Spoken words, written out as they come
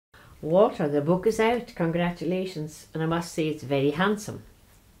Walter, the book is out. Congratulations. And I must say it's very handsome.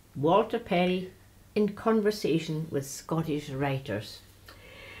 Walter Perrie in Conversation with Scottish Writers.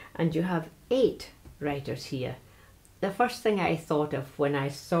 And you have 8 writers here. The first thing I thought of when I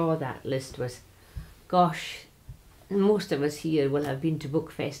saw that list was, gosh, most of us here will have been to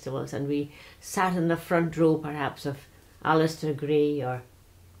book festivals, and we sat in the front row perhaps of ALASDAIR GRAY, or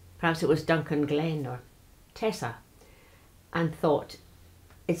perhaps it was Duncan Glen or Tessa, and thought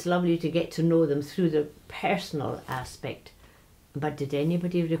it's lovely to get to know them through the personal aspect. But did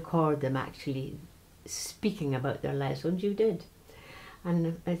anybody record them actually speaking about their lives? Well, you did.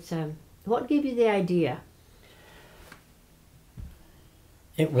 And it's what gave you the idea?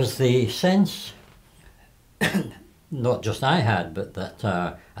 It was the sense, not just I had, but that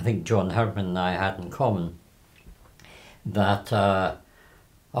I think John HERDMAN and I had in common, that a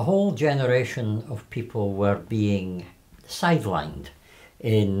whole generation of people were being sidelined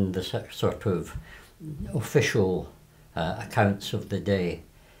in the sort of official accounts of the day.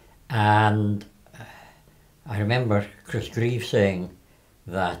 And I remember Chris Grieve saying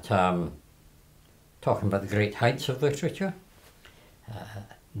that, talking about the great heights of literature,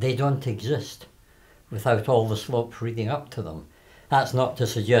 they don't exist without all the slopes leading up to them. That's not to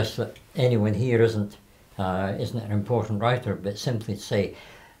suggest that anyone here isn't an important writer, but simply to say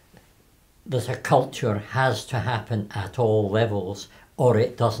that a culture has to happen at all levels, or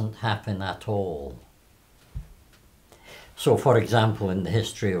it doesn't happen at all. So, for example, in the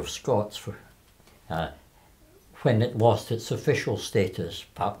history of Scots, when it lost its official status,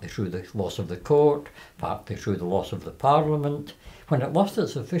 partly through the loss of the court, partly through the loss of the parliament, when it lost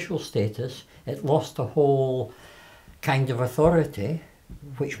its official status, it lost a whole kind of authority,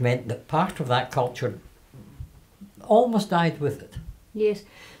 which meant that part of that culture almost died with it. Yes,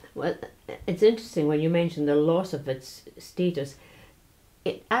 well, it's interesting when you mention the loss of its status.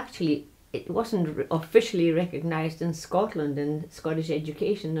 It wasn't officially recognised in Scotland in Scottish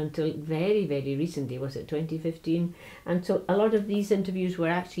education until very, very recently. Was it 2015? And so a lot of these interviews were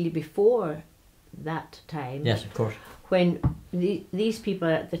actually before that time. Yes, of course. When these people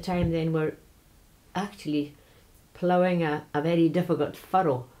at the time then were actually ploughing a very difficult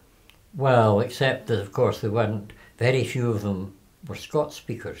furrow. Well, except that, of course, there weren't, very few of them were Scots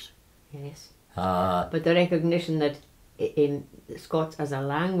speakers. Yes. But the recognition that in Scots as a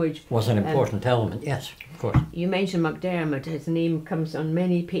language was an important element, yes, of course. You mentioned MacDiarmid, his name comes on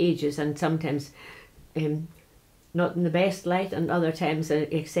many pages, and sometimes not in the best light, and other times,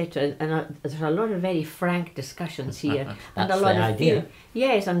 etc. And there's a lot of very frank discussions here. That's and a lot the of idea.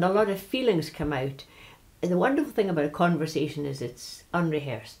 Yes, and a lot of feelings come out. And the wonderful thing about a conversation is it's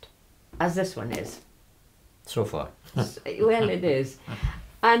unrehearsed, as this one is. So far. Well, it is.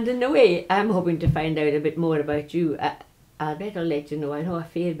 And in a way, I'm hoping to find out a bit more about you. I'll better let you know, I know a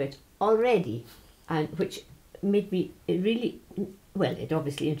fair bit already, and which made me, it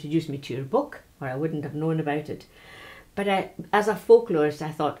obviously introduced me to your book, or I wouldn't have known about it. But as a folklorist, I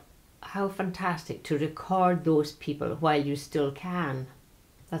thought, how fantastic to record those people while you still can.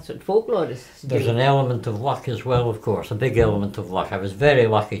 That's what folklorists do. There's an element of luck as well, of course, a big element of luck. I was very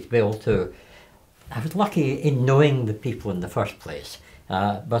lucky to be able to, I was lucky in knowing the people in the first place,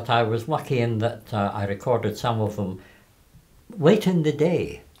 but I was lucky in that I recorded some of them late in the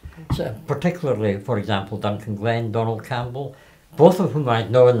day. So particularly, for example, Duncan Glen, Donald Campbell, both of whom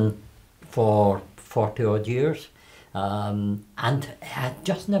I'd known for 40 odd years, and it had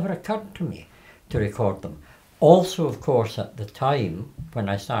just never occurred to me to record them. Also, of course, at the time when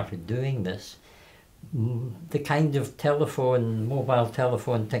I started doing this, the kind of mobile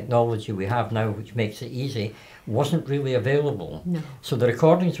telephone technology we have now, which makes it easy, wasn't really available. No. So the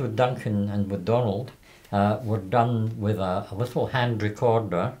recordings with Duncan and with Donald were done with a little hand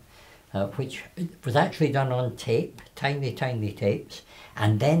recorder, which was actually done on tape, tiny tapes,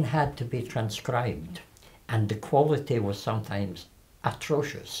 and then had to be transcribed. And the quality was sometimes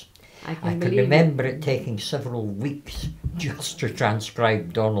atrocious. I can remember it taking several weeks just to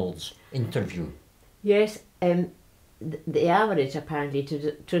transcribe Donald's interview. Yes, the average apparently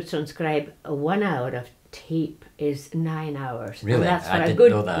to transcribe 1 hour of tape is 9 hours. Really? And that's for I a didn't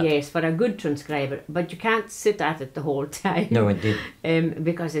good, know that. Yes, for a good transcriber. But you can't sit at it the whole time. No, indeed.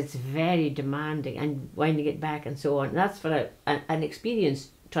 Because it's very demanding and winding it back and so on. That's for an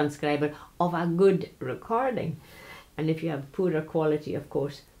experienced transcriber of a good recording. And if you have poorer quality, of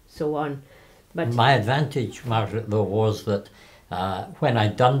course, so on. But my advantage, Margaret, though, was that when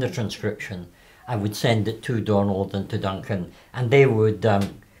I'd done the transcription, I would send it to Donald and to Duncan, and they would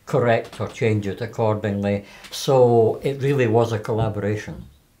correct or change it accordingly. So it really was a collaboration.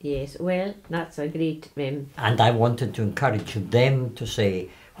 Yes, well, that's a great... and I wanted to encourage them to say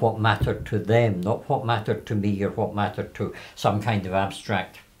what mattered to them, not what mattered to me or what mattered to some kind of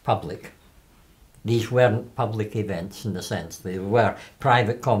abstract public. These weren't public events in the sense, they were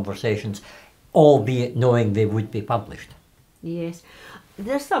private conversations, albeit knowing they would be published. Yes.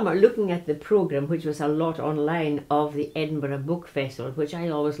 This summer, looking at the programme, which was a lot online, of the Edinburgh Book Festival, which I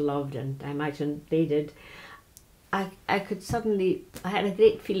always loved, and I imagine they did, I had a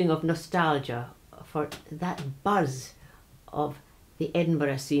great feeling of nostalgia for that buzz of the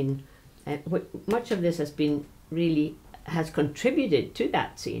Edinburgh scene. Much of this has contributed to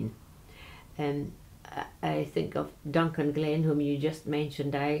that scene. I think of Duncan Glen, whom you just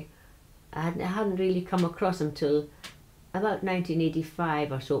mentioned. I hadn't really come across him till about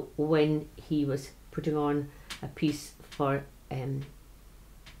 1985 or so, when he was putting on a piece for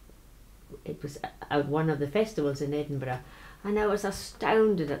it was at one of the festivals in Edinburgh, and I was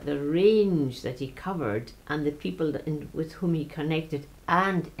astounded at the range that he covered and the people with whom he connected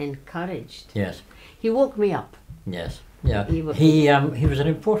and encouraged. Yes. He woke me up. Yes. Yeah. He was an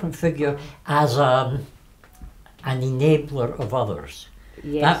important figure as an enabler of others.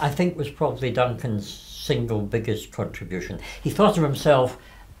 Yes. That, I think, was probably Duncan's single biggest contribution. He thought of himself,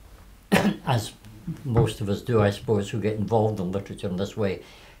 as most of us do, I suppose, who get involved in literature in this way,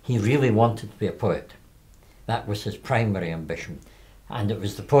 he really wanted to be a poet. That was his primary ambition. And it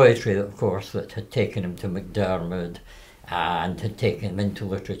was the poetry, of course, that had taken him to MacDiarmid and had taken him into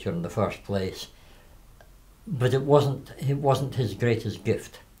literature in the first place. But it wasn't his greatest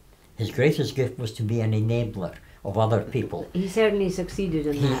gift. His greatest gift was to be an enabler of other people. He certainly succeeded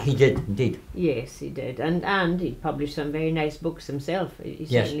in that. He did, indeed. Yes, he did. And he published some very nice books himself. He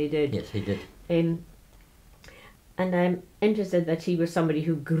certainly did. Yes, he did. And I'm interested that he was somebody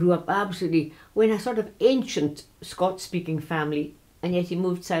who grew up absolutely in a sort of ancient Scots-speaking family, and yet he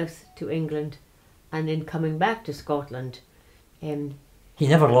moved south to England, and then coming back to Scotland. He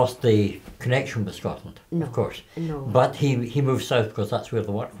never lost the connection with Scotland, no, of course. No. But he moved south because that's where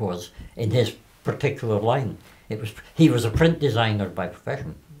the work was in his particular line. He was a print designer by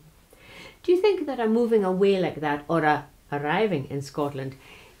profession. Do you think that a moving away like that, or arriving in Scotland,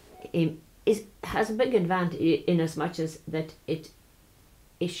 has a big advantage in as much as that it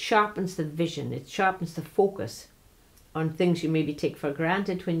sharpens the vision, it sharpens the focus on things you maybe take for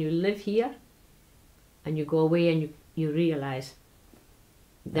granted when you live here, and you go away and you realise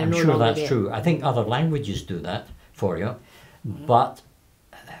they're no longer there? I'm sure that's true. I think other languages do that for you, but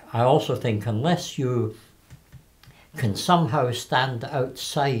I also think unless you can somehow stand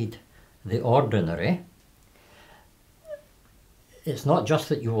outside the ordinary, it's not just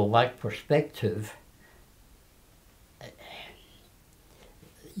that you will lack perspective.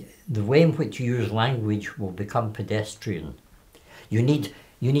 The way in which you use language will become pedestrian. You need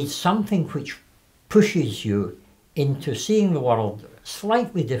something which pushes you into seeing the world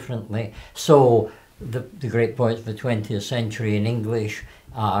slightly differently. So the great poets of the 20th century in English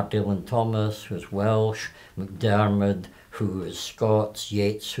are Dylan Thomas, who is Welsh, MacDiarmid, who is Scots,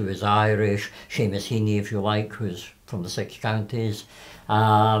 Yeats, who is Irish, Seamus Heaney, if you like, who is from the Six Counties.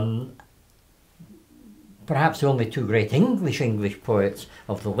 Perhaps the only two great English poets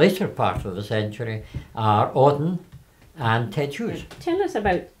of the later part of the century are Auden and Ted Hughes. Tell us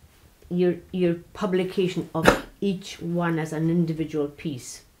about your publication of each one as an individual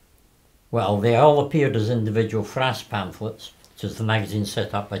piece. Well, they all appeared as individual Fras pamphlets, which is the magazine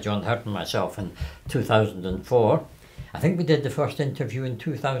set up by John Hurt and myself in 2004. I think we did the first interview in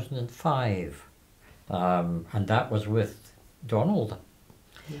 2005, and that was with Donald.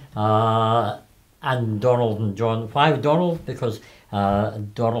 Yeah. And Donald and John. Why Donald? Because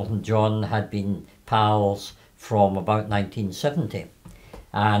Donald and John had been pals from about 1970,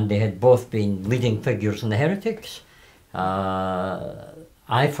 and they had both been leading figures in the Heretics.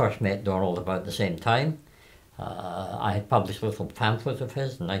 I first met Donald about the same time. I had published a little pamphlet of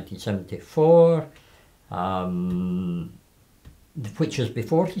his in 1974, which was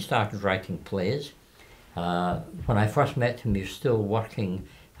before he started writing plays. When I first met him, he was still working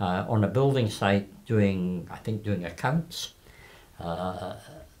on a building site doing accounts. But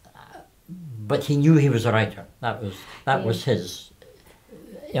he knew he was a writer. That was his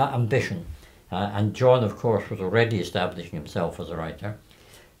ambition. And John, of course, was already establishing himself as a writer.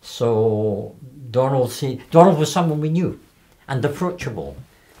 So Donald was someone we knew and approachable.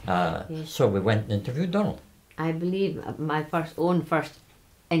 Yes. So we went and interviewed Donald. I believe my first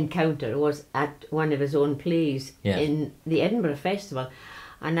encounter was at one of his own plays. Yes. In the Edinburgh Festival,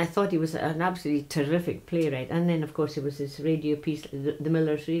 and I thought he was an absolutely terrific playwright. And then, of course, it was his radio piece, The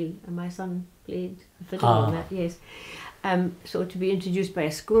Miller's Reel, and my son played a fiddle on that. Yes. So to be introduced by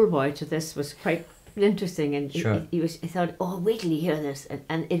a schoolboy to this was quite interesting, and Sure. he thought, oh, wait till you hear this,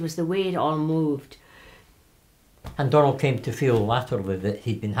 and it was the way it all moved. And Donald came to feel latterly that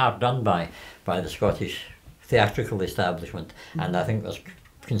he'd been hard done by the Scottish theatrical establishment, and I think there's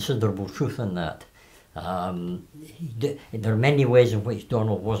considerable truth in that. There are many ways in which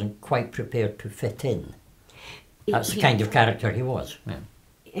Donald wasn't quite prepared to fit in. That's the kind of character he was. Yeah.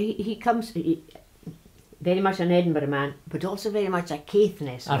 He comes very much an Edinburgh man, but also very much a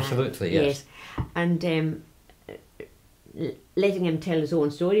Caithness man. Absolutely, yes. And letting him tell his own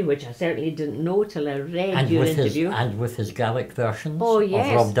story, which I certainly didn't know till I read your interview. And with his Gaelic versions of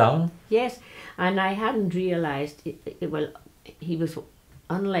Rob Down. Yes, and I hadn't realised, well, he was,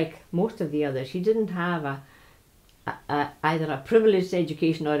 unlike most of the others, he didn't have either a privileged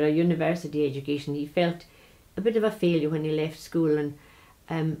education or a university education. He felt a bit of a failure when he left school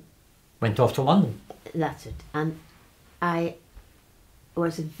and went off to London. That's it. And I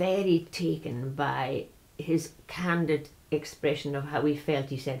was very taken by his candid expression of how he felt.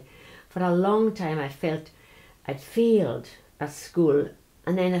 He said, for a long time I felt I'd failed at school,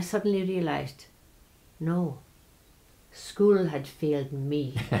 and then I suddenly realised, no, school had failed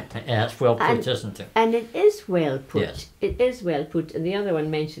me. Yeah, that's well put, isn't it? And it is well put. Yes. It is well put. And the other one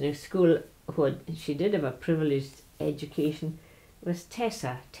mentioning school, what she did have a privileged education, was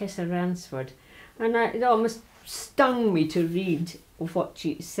Tessa Ransford. And it almost stung me to read what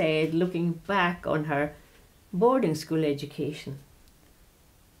she said looking back on her boarding school education.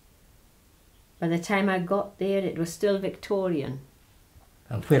 By the time I got there, it was still Victorian.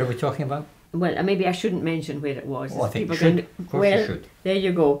 And where are we talking about? Well, maybe I shouldn't mention where it was. Oh, I think you should. Of course you should. There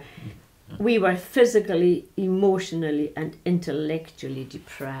you go. We were physically, emotionally and intellectually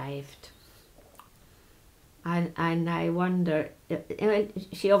deprived. And I wonder,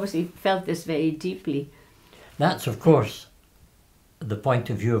 she obviously felt this very deeply. That's, of course, the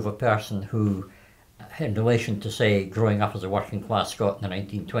point of view of a person who, in relation to, say, growing up as a working class Scot in the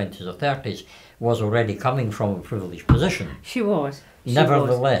 1920s or 30s, was already coming from a privileged position. She was.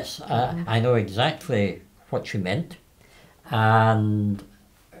 Nevertheless, I know exactly what she meant, and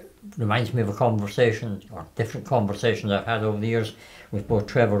it reminds me of a conversation, or different conversations I've had over the years with both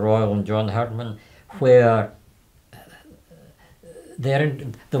Trevor Royle and John Herdman, where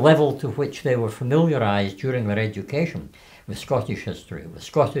the level to which they were familiarised during their education with Scottish history, with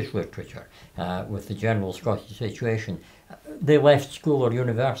Scottish literature, with the general Scottish situation, they left school or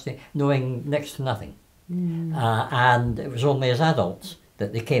university knowing next to nothing. And it was only as adults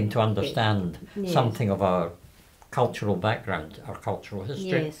that they came to understand something of our cultural background, our cultural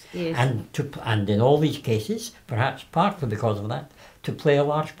history. Yes. And in all these cases, perhaps partly because of that, to play a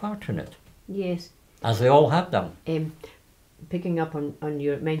large part in it. Yes. As they all have done. Picking up on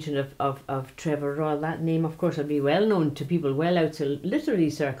your mention of Trevor Royle, that name of course will be well known to people well outside literary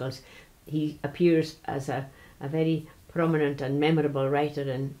circles. He appears as a very prominent and memorable writer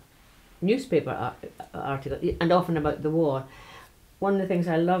in newspaper articles, and often about the war. One of the things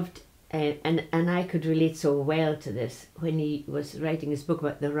I loved, and I could relate so well to this, when he was writing his book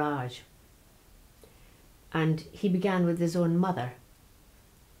about the Raj, and he began with his own mother,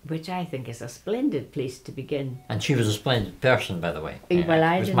 which I think is a splendid place to begin. And she was a splendid person, by the way. Well,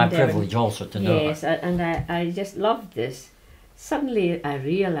 it was my privilege also to know her. Yes, and I just loved this. Suddenly I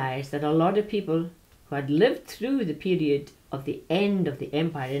realised that a lot of people who had lived through the period of the end of the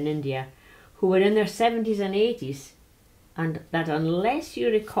empire in India, who were in their 70s and 80s, and that unless you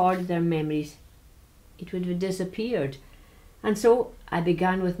recorded their memories, it would have disappeared. And so I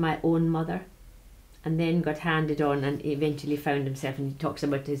began with my own mother, and then got handed on, and eventually found himself, and he talks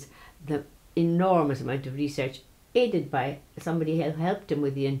about the enormous amount of research aided by somebody who helped him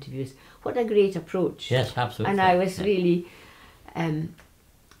with the interviews. What a great approach. Yes, absolutely. And I was really,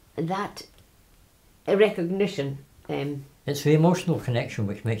 that recognition. It's the emotional connection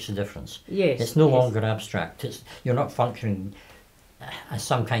which makes a difference. Yes. It's no longer abstract. You're not functioning as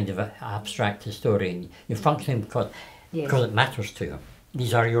some kind of a abstract historian. You're functioning because it matters to you.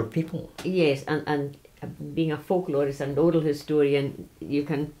 These are your people. Yes, and being a folklorist and oral historian, you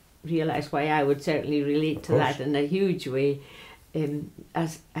can realise why I would certainly relate to that in a huge way.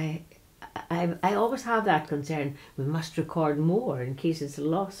 As I always have that concern, we must record more in case it's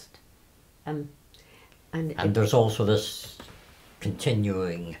lost. And there's also this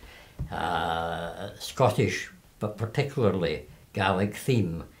continuing Scottish, but particularly Gaelic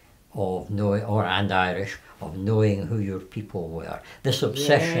theme of knowing, and Irish, of knowing who your people were. This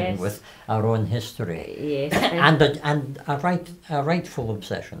obsession with our own history. Yes. and a rightful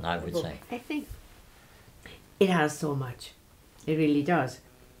obsession, I would say. I think it has so much. It really does.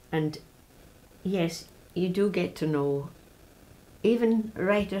 And yes, you do get to know even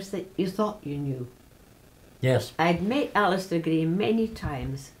writers that you thought you knew. Yes. I'd met ALASDAIR GRAY many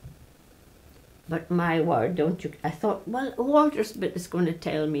times, but my word, don't you? I thought, well, Walter's bit is going to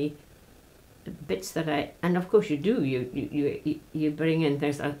tell me bits that and of course you do. You bring in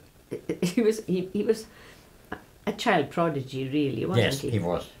things. He was a child prodigy, really, wasn't Yes, he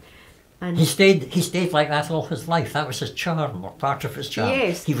was. And he stayed like that all his life. That was his charm, or part of his charm.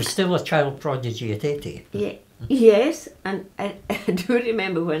 Yes. He was still a child prodigy at 80. Yeah, yes, and I do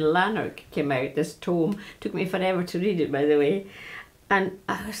remember when Lanark came out, this tome. Took me forever to read it, by the way. And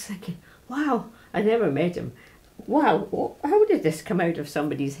I was thinking, wow, I never met him. Wow, how did this come out of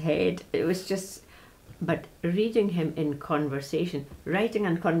somebody's head? It was just, but reading him in conversation, writing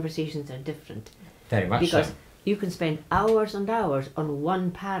and conversations are different. Very much because so. You can spend hours and hours on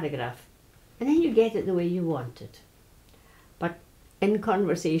one paragraph, and then you get it the way you want it. But in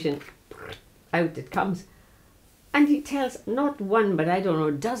conversation, out it comes. And he tells not one, but I don't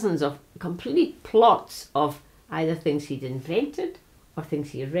know, dozens of complete plots of either things he'd invented or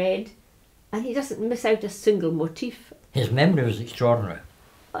things he read, and he doesn't miss out a single motif. His memory was extraordinary.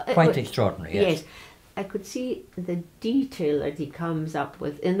 Quite extraordinary, yes. Yes. I could see the detail that he comes up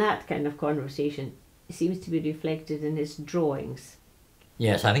with in that kind of conversation seems to be reflected in his drawings.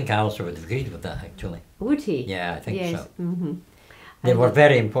 Yes, I think Alistair would have agreed with that, actually. Would he? Yeah, I think yes. so. Mm-hmm. They were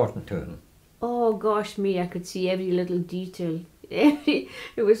very important to him. Oh gosh me, I could see every little detail. I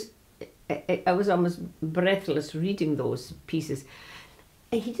was almost breathless reading those pieces.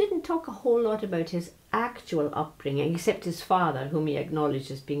 He didn't talk a whole lot about his actual upbringing, except his father, whom he acknowledged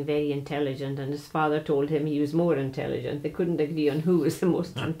as being very intelligent, and his father told him he was more intelligent. They couldn't agree on who was the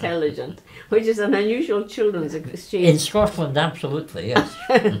most intelligent, which is an unusual children's exchange. In Scotland, absolutely, yes.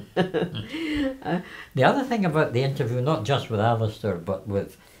 The other thing about the interview, not just with Alistair, but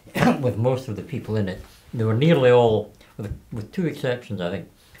with with most of the people in it, they were nearly all, with two exceptions, I think,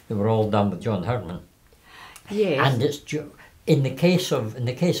 they were all done with John Herdman. Yes. And it's in the case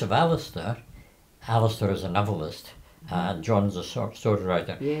of Alistair is a novelist, and John's a story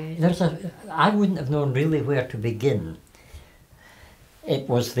writer. Yes. I wouldn't have known really where to begin. It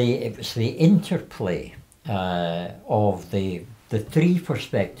was the interplay of the three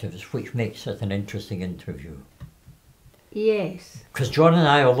perspectives which makes it an interesting interview. Yes. Because John and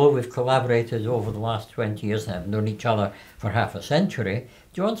I, although we've collaborated over the last 20 years and have known each other for half a century,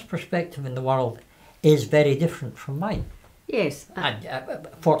 John's perspective in the world is very different from mine. Yes. And,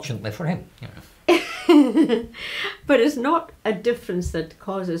 fortunately for him. But it's not a difference that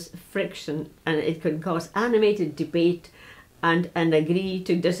causes friction, and it can cause animated debate and agree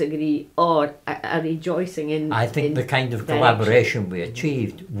to disagree, or a rejoicing in. I think the kind of collaboration we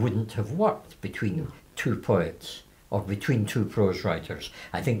achieved wouldn't have worked between two poets or between two prose writers.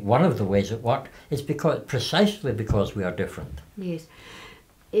 I think one of the ways it worked is precisely because we are different. Yes.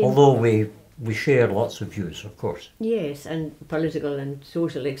 Although we share lots of views, of course. Yes, and political and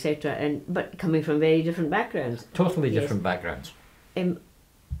social, etc., but coming from very different backgrounds. Totally different backgrounds.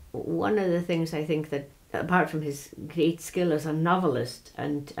 One of the things I think that, apart from his great skill as a novelist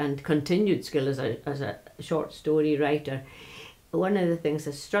and continued skill as a short story writer, one of the things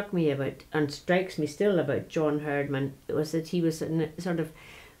that struck me about, and strikes me still about John Herdman, was that he was in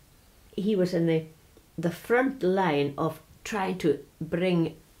the front line of trying to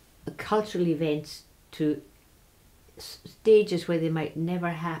bring cultural events to stages where they might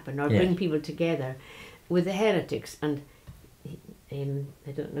never happen, or bring people together. With the heretics, and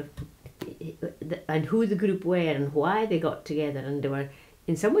I don't know, and who the group were and why they got together, and they were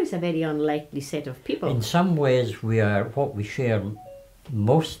in some ways a very unlikely set of people. In some ways what we share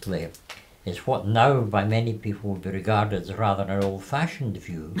mostly is what now by many people would be regarded as rather an old-fashioned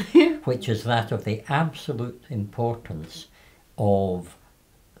view, which is that of the absolute importance of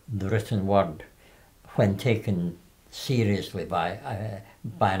the written word when taken seriously by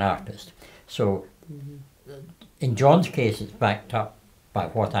an artist. So in John's case, it's backed up by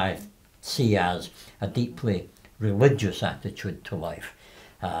what I see as a deeply religious attitude to life,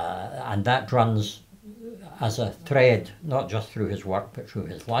 and that runs as a thread not just through his work but through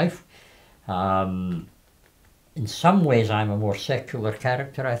his life. In some ways I'm a more secular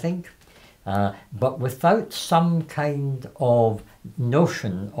character, I think, but without some kind of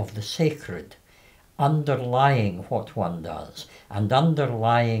notion of the sacred underlying what one does and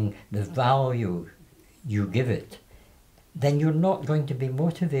underlying the value you give it, then you're not going to be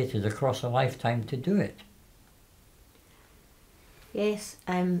motivated across a lifetime to do it. Yes,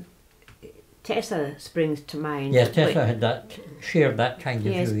 Tessa springs to mind. Yes, Tessa had shared that kind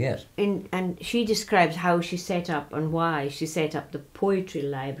of view, yes. And she describes how she set up and why she set up the poetry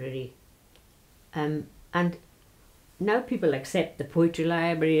library. And now people accept the poetry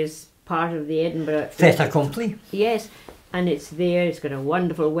library as part of the Edinburgh... Fait accompli. Yes, and it's there. It's got a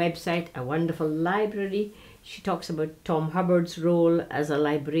wonderful website, a wonderful library. She talks about Tom Hubbard's role as a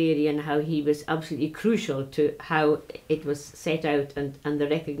librarian, how he was absolutely crucial to how it was set out and the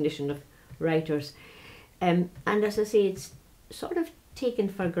recognition of writers. And as I say, it's sort of taken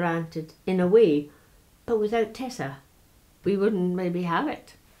for granted in a way, but without Tessa, we wouldn't maybe have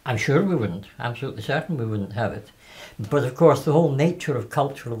it. I'm sure we wouldn't, absolutely certain we wouldn't have it. But of course the whole nature of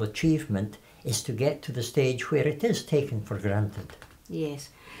cultural achievement is to get to the stage where it is taken for granted. Yes.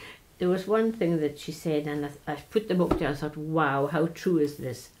 There was one thing that she said, and I put the book down, I thought, wow, how true is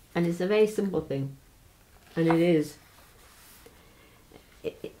this? And it's a very simple thing, and it is.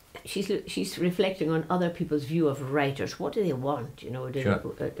 She's reflecting on other people's view of writers. What do they want, you know,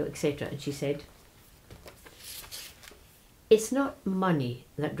 Sure. etc. And she said, it's not money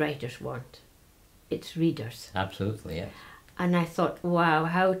that writers want, it's readers. Absolutely, yes. And I thought, wow,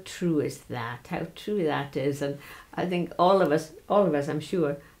 how true is that? How true that is. And I think all of us, I'm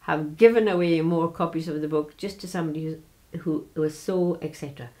sure, have given away more copies of the book just to somebody who was so,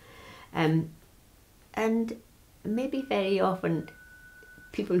 etc. And maybe very often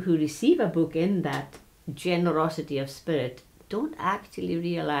people who receive a book in that generosity of spirit don't actually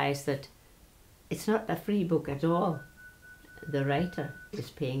realise that it's not a free book at all. The writer is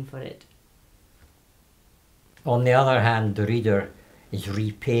paying for it. On the other hand, the reader is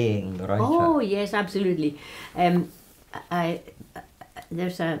repaying the writer. Oh yes, absolutely.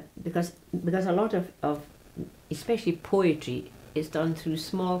 Because a lot of especially poetry is done through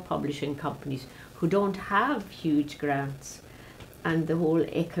small publishing companies who don't have huge grants, and the whole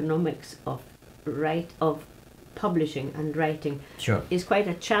economics of publishing and writing Sure. is quite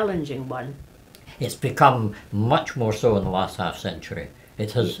a challenging one. It's become much more so in the last half century.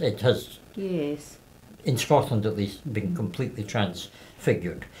 It has Yes. in Scotland at least been completely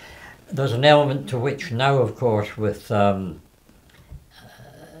transfigured. There's an element to which now, of course, with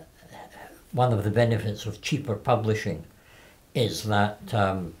one of the benefits of cheaper publishing is that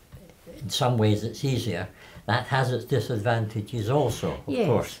in some ways it's easier. That has its disadvantages also, of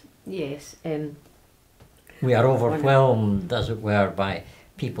course. Yes. We are overwhelmed, as it were, by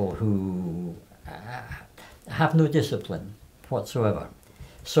people who have no discipline whatsoever.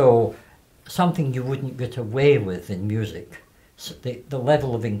 So something you wouldn't get away with in music, so the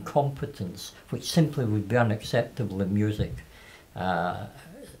level of incompetence, which simply would be unacceptable in music,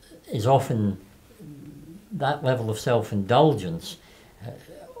 is often, that level of self-indulgence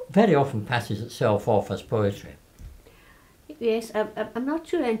very often passes itself off as poetry. Yes, I'm not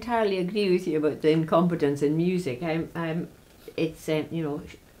sure I entirely agree with you about the incompetence in music. It's you know,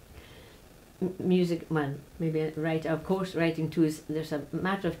 music, well, maybe of course writing too is, there's a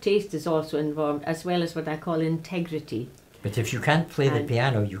matter of taste is also involved, as well as what I call integrity. But if you can't play the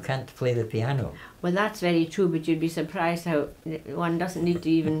piano, you can't play the piano. Well, that's very true, but you'd be surprised how one doesn't need to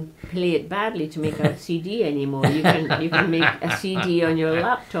even play it badly to make a CD anymore. You can make a CD on your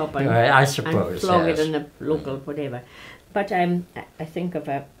laptop and, I suppose, and plug yes. it in the local whatever. But I think of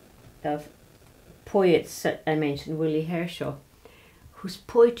poets, I mentioned Willie Hershaw, whose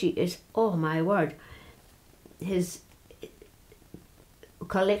poetry is, oh my word, his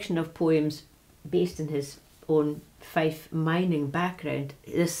collection of poems based in his own Fife mining background,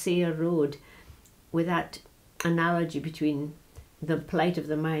 the Sayre Road, with that analogy between the plight of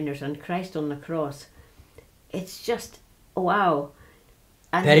the miners and Christ on the cross. It's just, wow.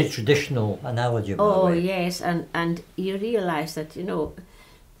 And very traditional analogy. Oh yes, and you realise that, you know,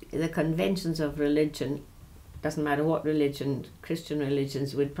 the conventions of religion, doesn't matter what religion, Christian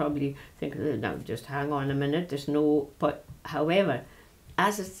religions would probably think, now just hang on a minute, there's no, but however,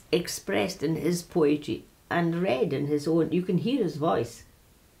 as it's expressed in his poetry and read in his own, you can hear his voice.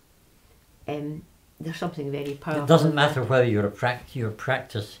 There's something very powerful. It doesn't matter whether you're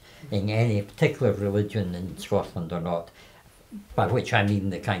practicing any particular religion in Scotland or not, by which I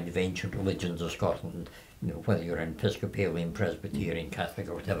mean the kind of ancient religions of Scotland, you know, whether you're an Episcopalian, Presbyterian, Catholic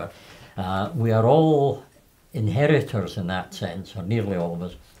or whatever. We are all inheritors in that sense, or nearly all of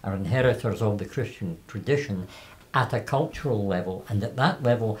us are inheritors of the Christian tradition at a cultural level, and at that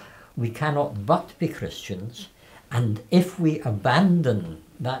level we cannot but be Christians. And if we abandon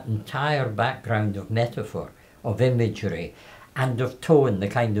that entire background of metaphor, of imagery and of tone, the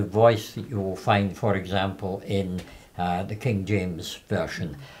kind of voice that you will find, for example, in the King James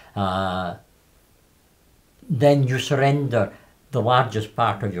Version, then you surrender the largest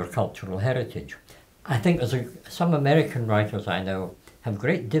part of your cultural heritage. I think some American writers I know have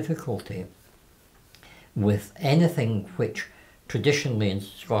great difficulty with anything which traditionally in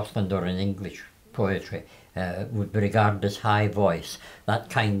Scotland or in English poetry would be regarded as high voice, that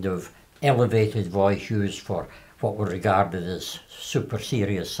kind of elevated voice used for what were regarded as super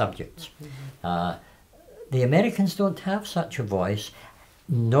serious subjects. The Americans don't have such a voice,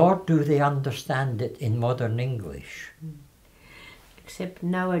 nor do they understand it in modern English. Except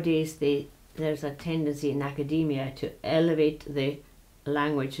nowadays there's a tendency in academia to elevate the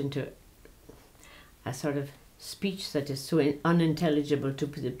language into a sort of speech that is so unintelligible to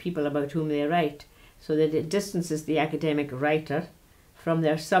the people about whom they write, so that it distances the academic writer from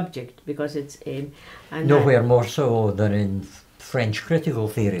their subject, because it's nowhere more so than in French critical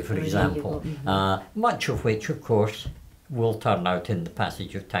theory, for example, much of which, of course, will turn out in the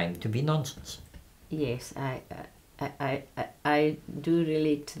passage of time to be nonsense. Yes, I do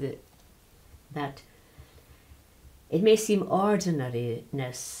relate to that. It may seem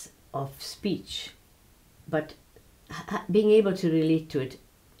ordinariness of speech, but being able to relate to it,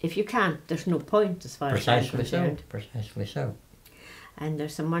 if you can't, there's no point as far as I'm concerned. Precisely so. And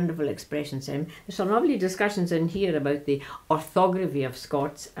there's some wonderful expressions. There's some lovely discussions in here about the orthography of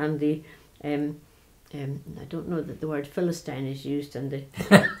Scots and the I don't know that the word Philistine is used, and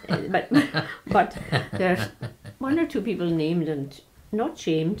the but there's one or two people named and not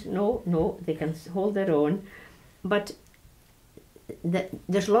shamed. No, they can hold their own. But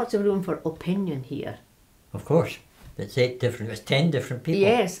there's lots of room for opinion here. Of course, it's 10 different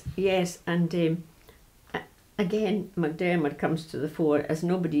people. Yes, and again, MacDermot comes to the fore as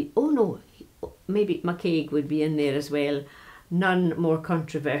nobody. Oh no, maybe McCaig would be in there as well. None more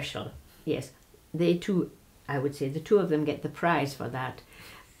controversial. Yes. They too, I would say, the two of them get the prize for that.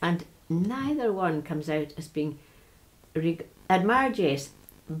 And neither one comes out as being admired, yes,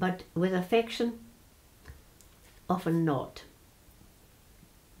 but with affection, often not.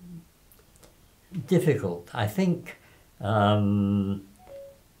 Difficult. I think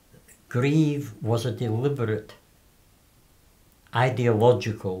Grieve was a deliberate,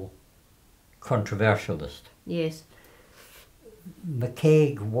 ideological controversialist. Yes.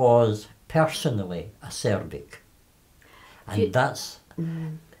 McCaig was personally acerbic,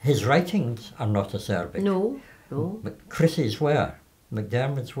 and his writings are not acerbic. No. But Chris's were,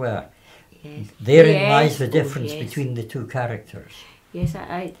 MacDermot's were. Yes. Therein lies the difference between the two characters. Yes,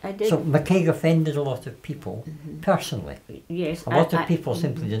 I did. So McCaig offended a lot of people personally. Yes, a lot of people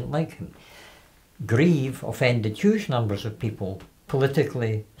simply didn't like him. Grieve offended huge numbers of people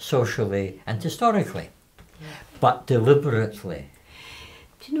politically, socially, and historically, but deliberately.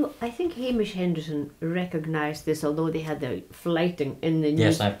 Do you know, I think Hamish Henderson recognised this, although they had the flighting in the news.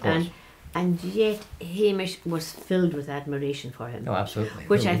 Yes, of course. And yet Hamish was filled with admiration for him. Oh, absolutely.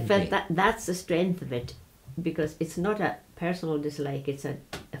 Which I felt that's the strength of it, because it's not a personal dislike, it's a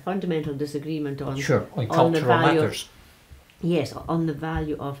fundamental disagreement on cultural the value matters. Yes, on the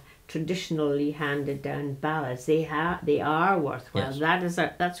value of traditionally handed down ballads. They are worthwhile. Yes.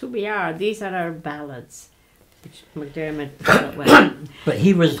 That's who we are. These are our ballads. Which MacDermot thought well. But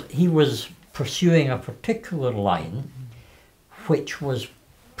he was pursuing a particular line which was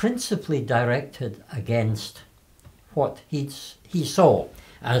principally directed against what he saw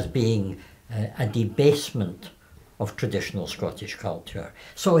as being a debasement of traditional Scottish culture.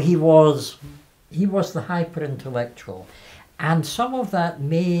 So he was the hyper-intellectual, and some of that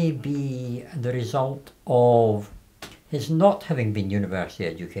may be the result of his not having been university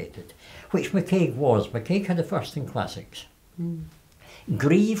educated, which McCaig was. McCaig had a first in classics.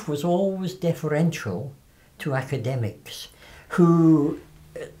 Grieve was always deferential to academics who,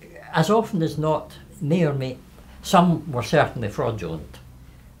 as often as not, some were certainly fraudulent,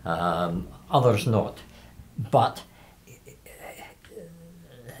 others not, but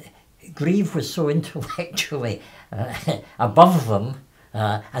Grieve was so intellectually above them,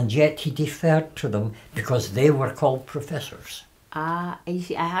 and yet he deferred to them because they were called professors. You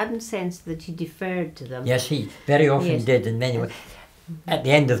see, I hadn't sensed that he deferred to them. Yes, he very often did in many ways. At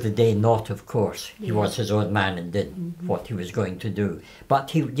the end of the day, not, of course. He was his own man and did what he was going to do.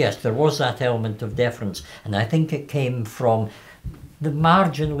 But there was that element of deference, and I think it came from the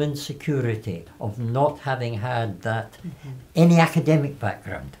marginal insecurity of not having had that any academic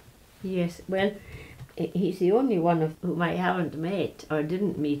background. Yes, well, he's the only one of whom I haven't met or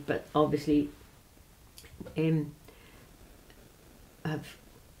didn't meet, but obviously I've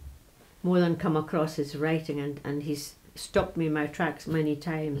more than come across his writing, and he's stopped me in my tracks many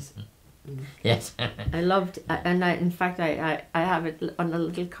times. Yes. I loved, and in fact, I have it on a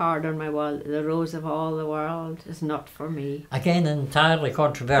little card on my wall. The rose of all the world is not for me. Again, an entirely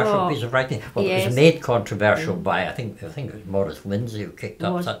controversial piece of writing. Well, it was made controversial by I think it was Maurice Lindsay who kicked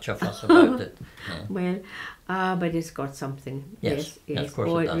up such a fuss about it. Yeah. Well, but it's got something. Yes, of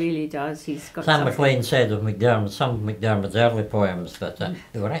course it really does. He's got Sam something. MacLean said of MacDiarmid, some of MacDiarmid's early poems that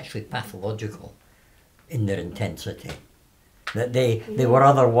they were actually pathological in their intensity. That they were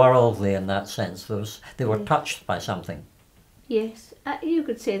otherworldly in that sense. They were touched by something. Yes, you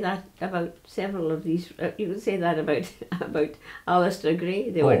could say that about several of these. You could say that about ALASDAIR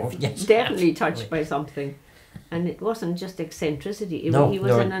GRAY. They were definitely touched by something, and it wasn't just eccentricity. He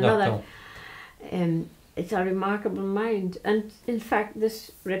was in another. It's a remarkable mind, and in fact,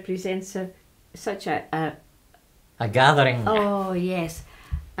 this represents such a gathering. Oh yes,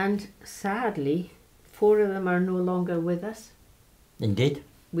 and sadly, 4 of them are no longer with us. Indeed.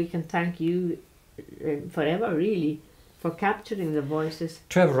 We can thank you forever, really, for capturing the voices.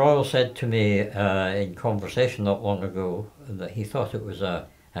 Trevor Royle said to me in conversation not long ago that he thought it was an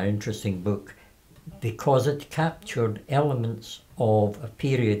interesting book because it captured elements of a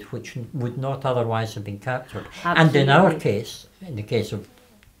period which would not otherwise have been captured. Absolutely. And in our case, in the case of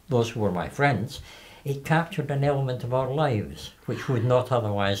those who were my friends, it captured an element of our lives which would not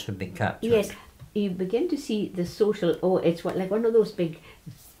otherwise have been captured. Yes. You begin to see the social, it's like one of those big,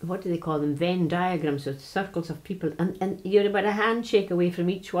 what do they call them, Venn diagrams with circles of people, and you're about a handshake away from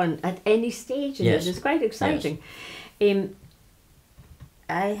each one at any stage in it. It's quite exciting. Yes.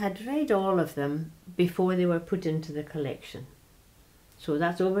 I had read all of them before they were put into the collection. So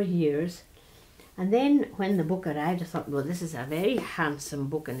that's over years. And then when the book arrived, I thought, well, this is a very handsome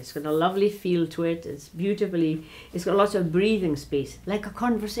book and it's got a lovely feel to it. It's got lots of breathing space, like a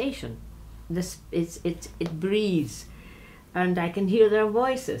conversation. It breathes, and I can hear their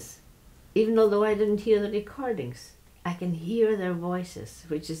voices, even although I didn't hear the recordings. I can hear their voices,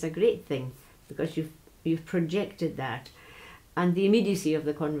 which is a great thing because you've projected that, and the immediacy of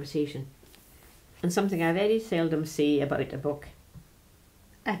the conversation. And something I very seldom say about a book,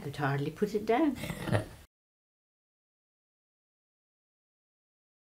 I could hardly put it down.